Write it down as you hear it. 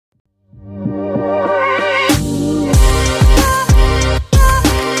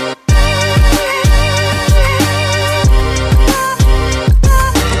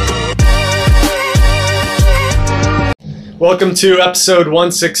Welcome to episode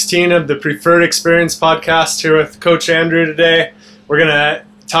 116 of the Preferred Experience podcast here with Coach Andrew today. We're going to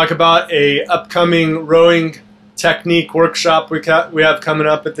talk about a upcoming rowing technique workshop we have coming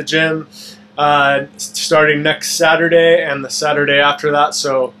up at the gym starting next Saturday and the Saturday after that,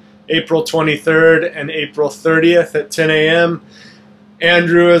 so April 23rd and April 30th at 10 a.m.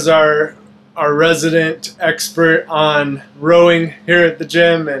 Andrew is our resident expert on rowing here at the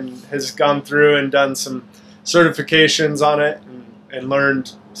gym and has gone through and done some certifications on it and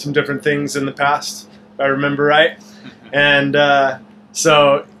learned some different things in the past, if I remember right. And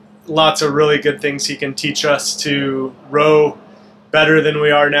so lots of really good things he can teach us to row better than we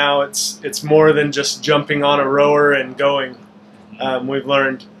are now. It's more than just jumping on a rower and going, we've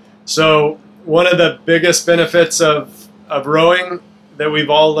learned. So one of the biggest benefits of rowing that we've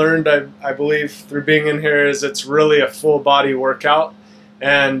all learned, I believe, through being in here is it's really a full body workout.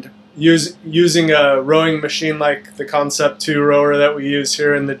 And using a rowing machine like the Concept 2 rower that we use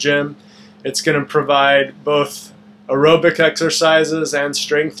here in the gym, it's going to provide both aerobic exercises and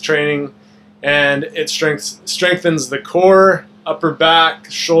strength training, and it strengthens the core, upper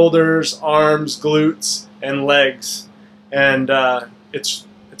back, shoulders, arms, glutes, and legs. And it's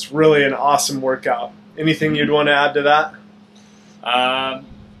really an awesome workout. Anything you'd want to add to that?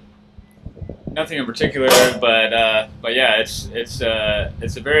 Nothing in particular, but yeah, it's a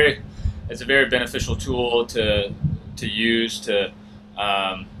very beneficial tool to use to in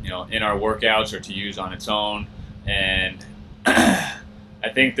our workouts or to use on its own. And I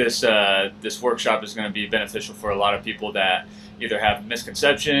think this workshop is going to be beneficial for a lot of people that either have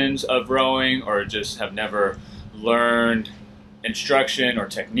misconceptions of rowing or just have never learned instruction or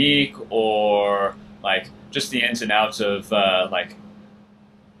technique, or like just the ins and outs of like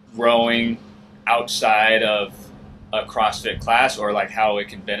rowing outside of a CrossFit class, or like how it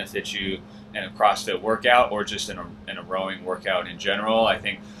can benefit you in a CrossFit workout or just in a rowing workout in general. I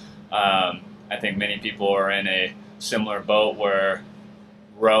think many people are in a similar boat where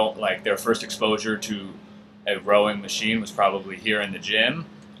like their first exposure to a rowing machine was probably here in the gym,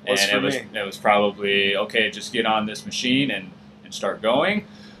 and it was probably okay, just get on this machine and start going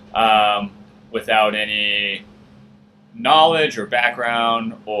without any knowledge or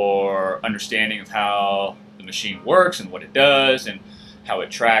background or understanding of how the machine works and what it does and how it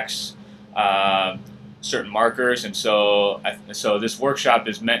tracks certain markers. And so this workshop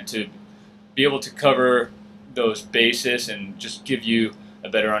is meant to be able to cover those bases and just give you a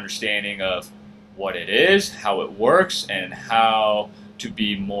better understanding of what it is, how it works, and how to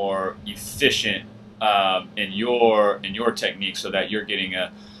be more efficient in your technique, so that you're getting a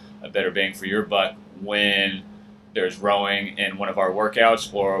better bang for your buck when there's rowing in one of our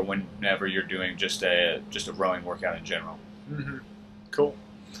workouts, or whenever you're doing just a rowing workout in general. Mm-hmm. Cool.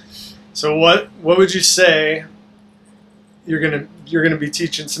 So what would you say? You're gonna be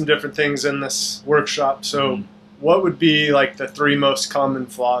teaching some different things in this workshop. So what would be like the 3 most common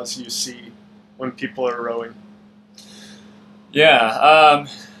flaws you see when people are rowing? Yeah.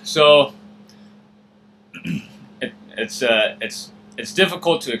 So it's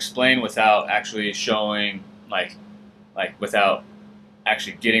difficult to explain without actually showing. Like without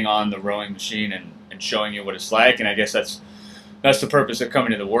actually getting on the rowing machine and showing you what it's like. And I guess that's the purpose of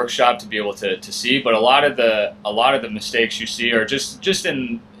coming to the workshop, to be able to see. But a lot of the mistakes you see are just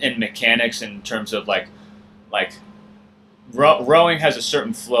in mechanics, in terms of like rowing has a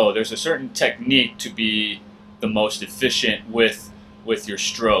certain flow. There's a certain technique to be the most efficient with your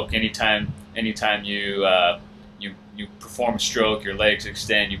stroke. Anytime you perform a stroke, your legs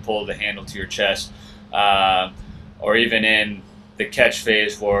extend, you pull the handle to your chest. Or even in the catch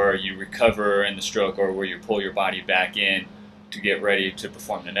phase, where you recover in the stroke, or where you pull your body back in to get ready to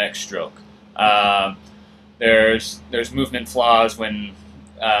perform the next stroke. There's movement flaws when,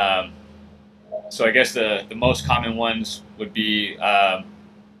 so I guess the most common ones would be, again,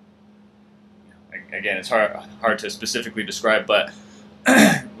 it's hard to specifically describe, but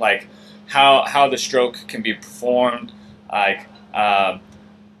like how the stroke can be performed. Like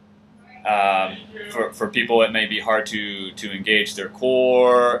for people, it may be hard to engage their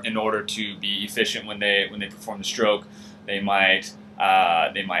core in order to be efficient when they perform the stroke. They might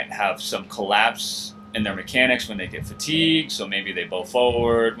have some collapse in their mechanics when they get fatigued. So maybe they bow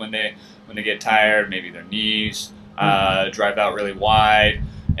forward when they get tired. Maybe their knees drive out really wide,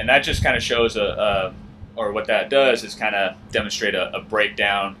 and that just kind of shows or what that does is kind of demonstrate a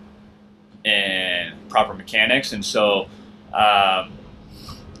breakdown in proper mechanics. And so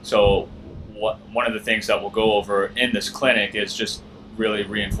one of the things that we'll go over in this clinic is just really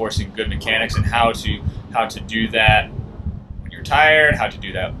reinforcing good mechanics and how to do that when you're tired, how to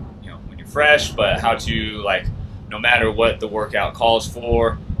do that when you're fresh, but how to like no matter what the workout calls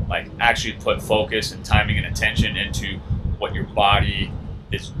for, like actually put focus and timing and attention into what your body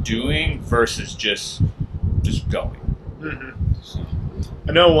is doing versus just going. So.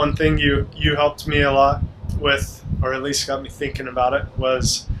 I know one thing you helped me a lot with, or at least got me thinking about it,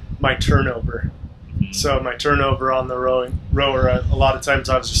 was my turnover. So my turnover on the rower, a lot of times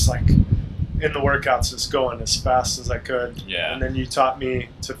I was just like in the workouts just going as fast as I could. Yeah. And then you taught me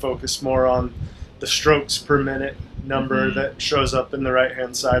to focus more on the strokes per minute number that shows up in the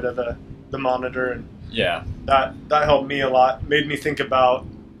right-hand side of the monitor. And yeah, that helped me a lot. Made me think about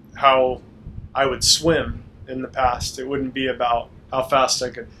how I would swim in the past. It wouldn't be about how fast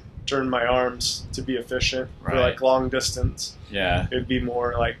I could turn my arms to be efficient for like long distance. Yeah. It would be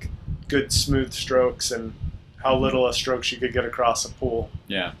more like good smooth strokes and how little a strokes you could get across a pool.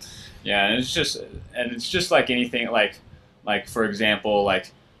 Yeah. Yeah, and it's just like anything, like for example,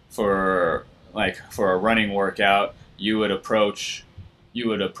 like for a running workout, you would approach a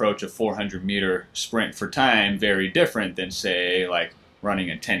 400-meter sprint for time very different than, say, like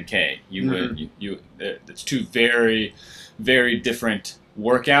running a 10K. It's two very, very different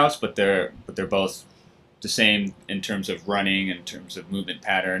workouts, but they're both the same in terms of running, in terms of movement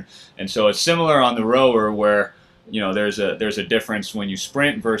pattern. And so it's similar on the rower, where there's a difference when you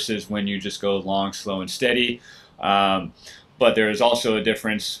sprint versus when you just go long, slow, and steady. But there is also a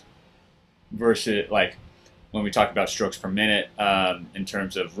difference versus, like, when we talk about strokes per minute in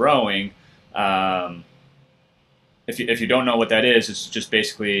terms of rowing. If you don't know what that is, it's just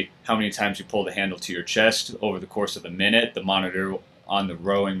basically how many times you pull the handle to your chest over the course of a minute. The monitor on the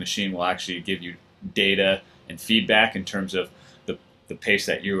rowing machine will actually give you data and feedback in terms of the pace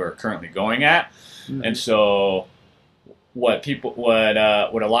that you are currently going at. And so what a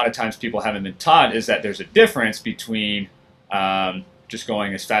lot of times people haven't been taught is that there's a difference between just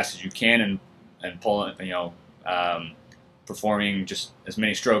going as fast as you can and pulling, performing just as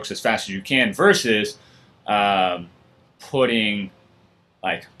many strokes as fast as you can versus putting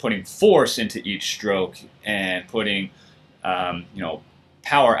force into each stroke and putting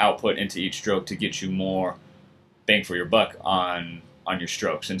power output into each stroke to get you more bang for your buck on your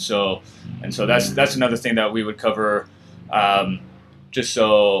strokes. And so that's another thing that we would cover, just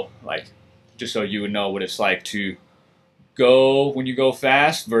so you would know what it's like to go when you go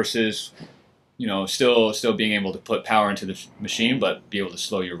fast versus still being able to put power into the machine but be able to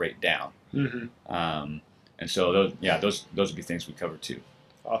slow your rate down. And so those would be things we cover too.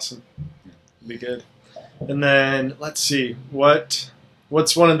 Awesome. Be good. And then let's see, what's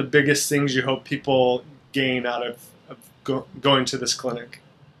one of the biggest things you hope people gain out of going to this clinic?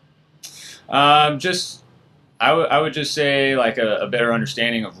 I would just say, like, a better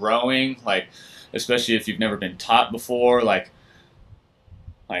understanding of rowing, like, especially if you've never been taught before, like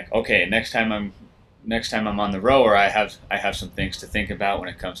okay, next time I'm on the rower, I have some things to think about when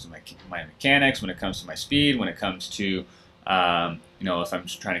it comes to my mechanics, when it comes to my speed, when it comes to if I'm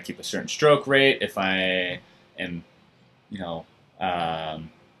trying to keep a certain stroke rate, if I am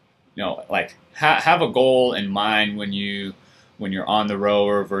like have a goal in mind when you're on the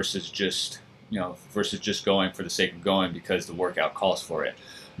rower versus just going for the sake of going because the workout calls for it.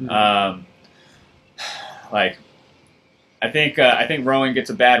 Like, I think rowing gets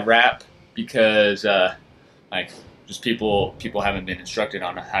a bad rap because just people haven't been instructed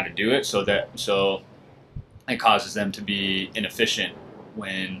on how to do it, so it causes them to be inefficient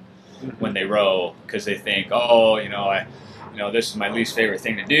when they row, because they think, this is my least favorite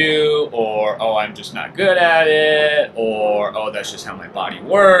thing to do, or I'm just not good at it, or that's just how my body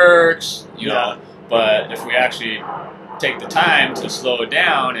works, know. But if we actually take the time to slow it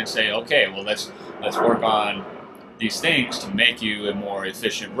down and say, okay, well, let's work on these things to make you a more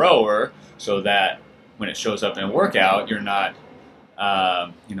efficient rower, so that when it shows up in a workout, you're not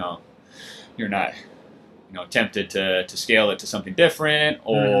tempted to scale it to something different,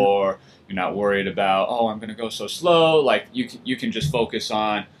 or you're not worried about, I'm going to go so slow. Like, you can just focus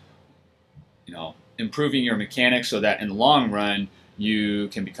on improving your mechanics, so that in the long run you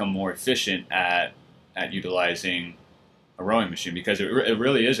can become more efficient at utilizing a rowing machine, because it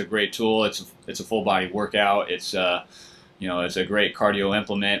really is a great tool. It's a full body workout. It's it's a great cardio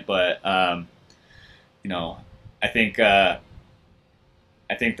implement, but I think the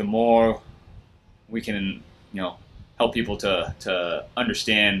more we can help people to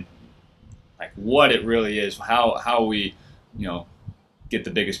understand, like, what it really is, how we get the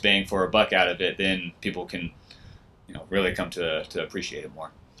biggest bang for a buck out of it, then people can really come to appreciate it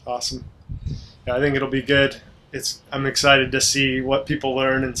more. Awesome. Yeah, I think it'll be good. I'm excited to see what people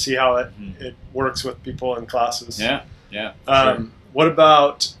learn and see how it works with people in classes. Yeah, sure. what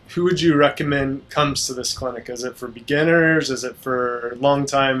about, who would you recommend comes to this clinic? Is it for beginners? Is it for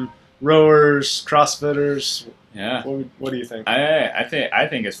long-time rowers, CrossFitters? Yeah. What do you think? I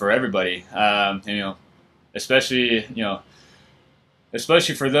think it's for everybody. Especially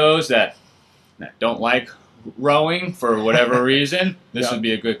for those that don't like rowing for whatever reason. This would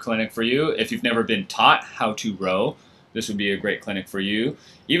be a good clinic for you. If you've never been taught how to row, this would be a great clinic for you.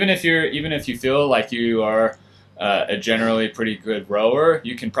 Even if you feel like you are a generally pretty good rower,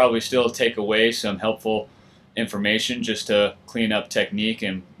 you can probably still take away some helpful information just to clean up technique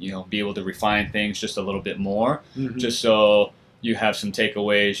and be able to refine things just a little bit more, just so you have some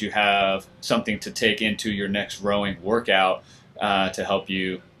takeaways, you have something to take into your next rowing workout to help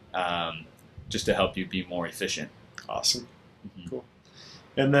you be more efficient. Awesome. Cool.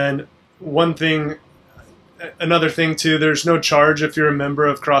 And then another thing too, there's no charge if you're a member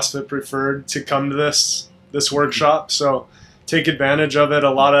of CrossFit Preferred to come to this workshop, so take advantage of it. A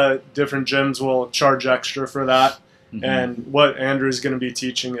lot of different gyms will charge extra for that, and what Andrew is going to be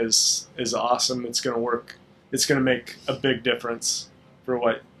teaching is awesome. It's going to work. It's going to make a big difference for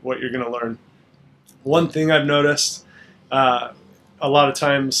what you're going to learn. One thing I've noticed, a lot of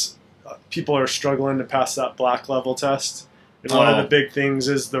times people are struggling to pass that black level test, and one of the big things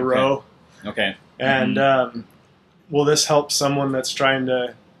is the row. Okay. And will this help someone that's trying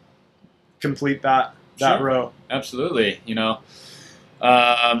to complete that row? Absolutely.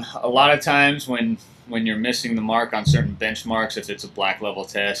 A lot of times when you're missing the mark on certain benchmarks, if it's a black level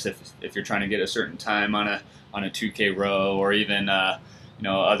test, if you're trying to get a certain time on a 2K row, or even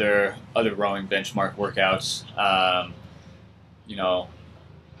other rowing benchmark workouts,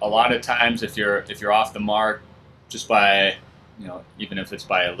 a lot of times if you're off the mark just by even if it's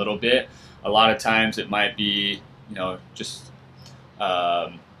by a little bit, a lot of times it might be just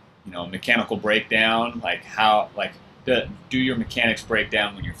mechanical breakdown, do your mechanics break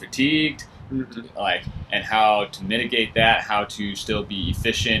down when you're fatigued, and how to mitigate that, how to still be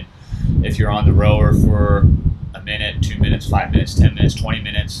efficient if you're on the rower for a minute, 2 minutes, 5 minutes, 10 minutes, 20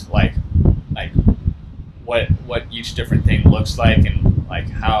 minutes, what each different thing looks like, and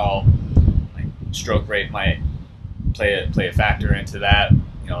how stroke rate might play a factor into that,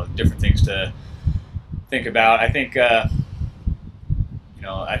 different things to think about. I think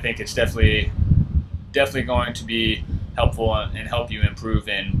it's definitely going to be helpful and help you improve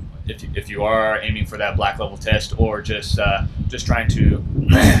in if you are aiming for that black level test, or just trying to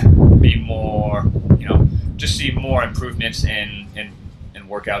be more, just see more improvements in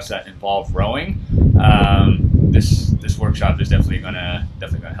workouts that involve rowing. This workshop is definitely gonna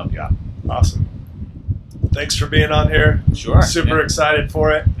help you out. Awesome. Thanks for being on here. Sure. Super excited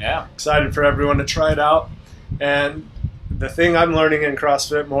for it. Yeah. Excited for everyone to try it out. And the thing I'm learning in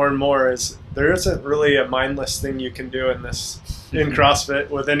CrossFit more and more is there isn't really a mindless thing you can do in CrossFit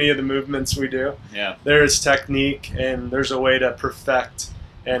with any of the movements we do. Yeah. There's technique, and there's a way to perfect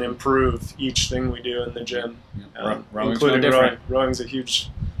and improve each thing we do in the gym, including rowing. Rowing's a huge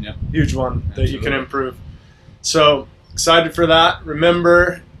one that you can improve. So excited for that.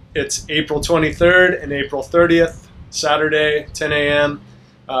 Remember, it's April 23rd and April 30th, Saturday, 10 a.m.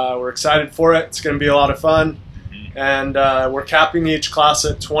 We're excited for it. It's going to be a lot of fun. And we're capping each class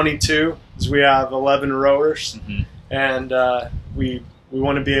at 22, as we have 11 rowers. And we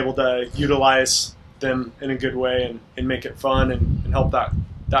want to be able to utilize them in a good way and make it fun and help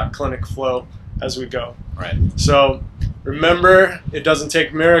that clinic flow as we go. Right. So remember, it doesn't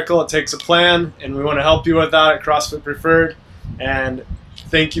take a miracle, it takes a plan, and we want to help you with that at CrossFit Preferred. And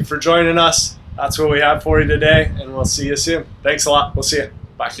thank you for joining us. That's what we have for you today, and we'll see you soon. Thanks a lot. We'll see you.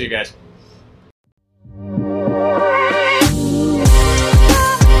 Bye. See you guys.